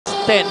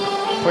10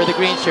 for the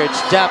green shirts.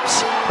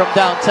 Japs from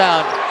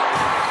downtown.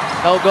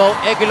 No go.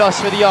 Eguilos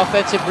for the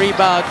offensive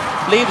rebound.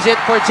 Leaves it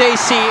for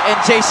JAYCEE, and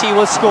JAYCEE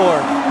will score.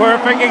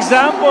 Perfect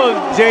example.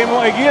 Jmo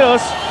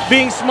Eguilos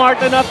being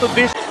smart enough to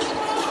dish.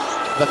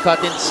 The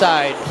cut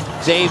inside.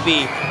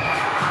 JV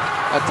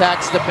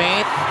attacks the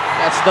paint.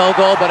 That's no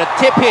go, but a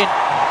tip-in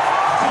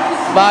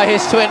by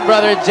his twin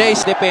brother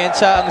JAYCEE.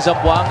 Depensa ang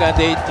ZABOANGA.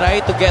 They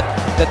tried to get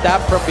the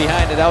tap from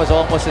behind, and that was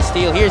almost a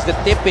steal. Here's the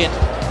tip-in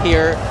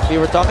here. We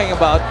were talking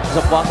about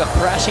ZABOANGA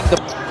crashing the...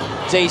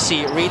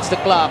 JAYCEE reads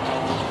the clock.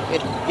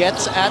 It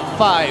gets at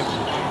 5,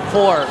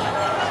 4.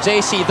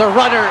 JAYCEE, the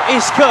runner,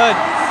 is good.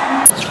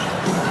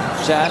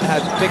 Jan had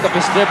to pick up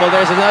his dribble.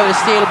 There's another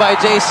steal by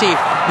JAYCEE.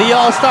 The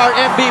All-Star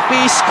MVP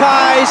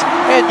skies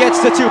and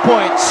gets the 2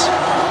 points.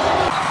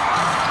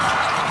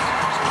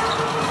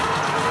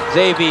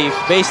 JV,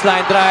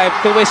 baseline drive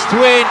to his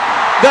twin.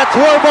 The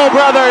Turbo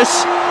Brothers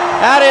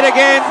at it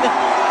again.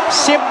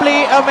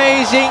 Simply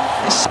amazing.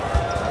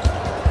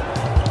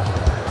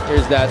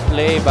 Here's that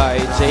play by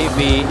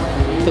JV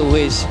to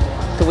his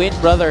twin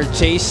brother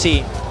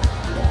JAYCEE.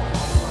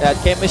 That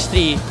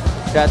chemistry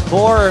that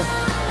bore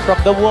from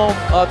the womb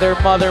of their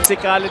mother.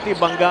 Physicality,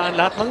 banggaan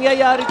lahat.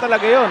 Mangyayari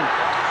talaga yun.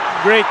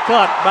 Great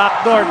cut,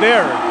 backdoor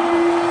there.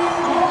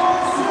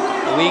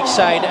 Weak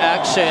side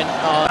action.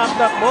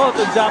 That ball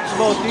to Japs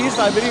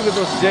Bautista. I believe it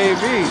was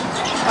JV.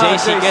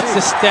 JAYCEE gets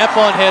the step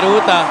on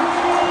Heruta.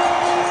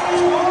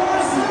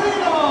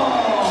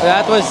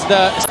 That was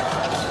the...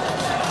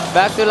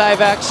 Back to live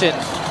action.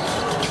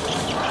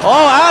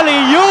 Oh,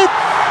 alley-oop!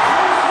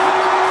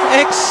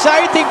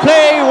 Exciting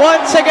play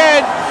once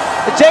again.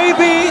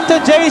 JV to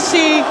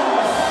JAYCEE.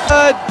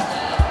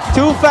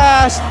 Too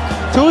fast,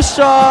 too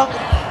strong,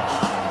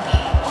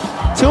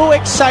 too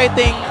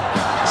exciting,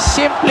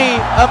 simply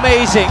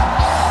amazing.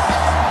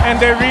 And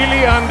they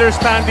really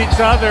understand each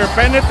other.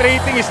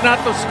 Penetrating is not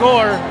to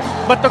score,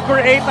 but to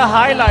create a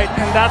highlight,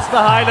 and that's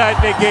the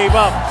highlight they gave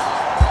up.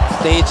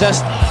 They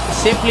just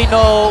simply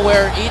know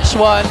where each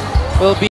one will be.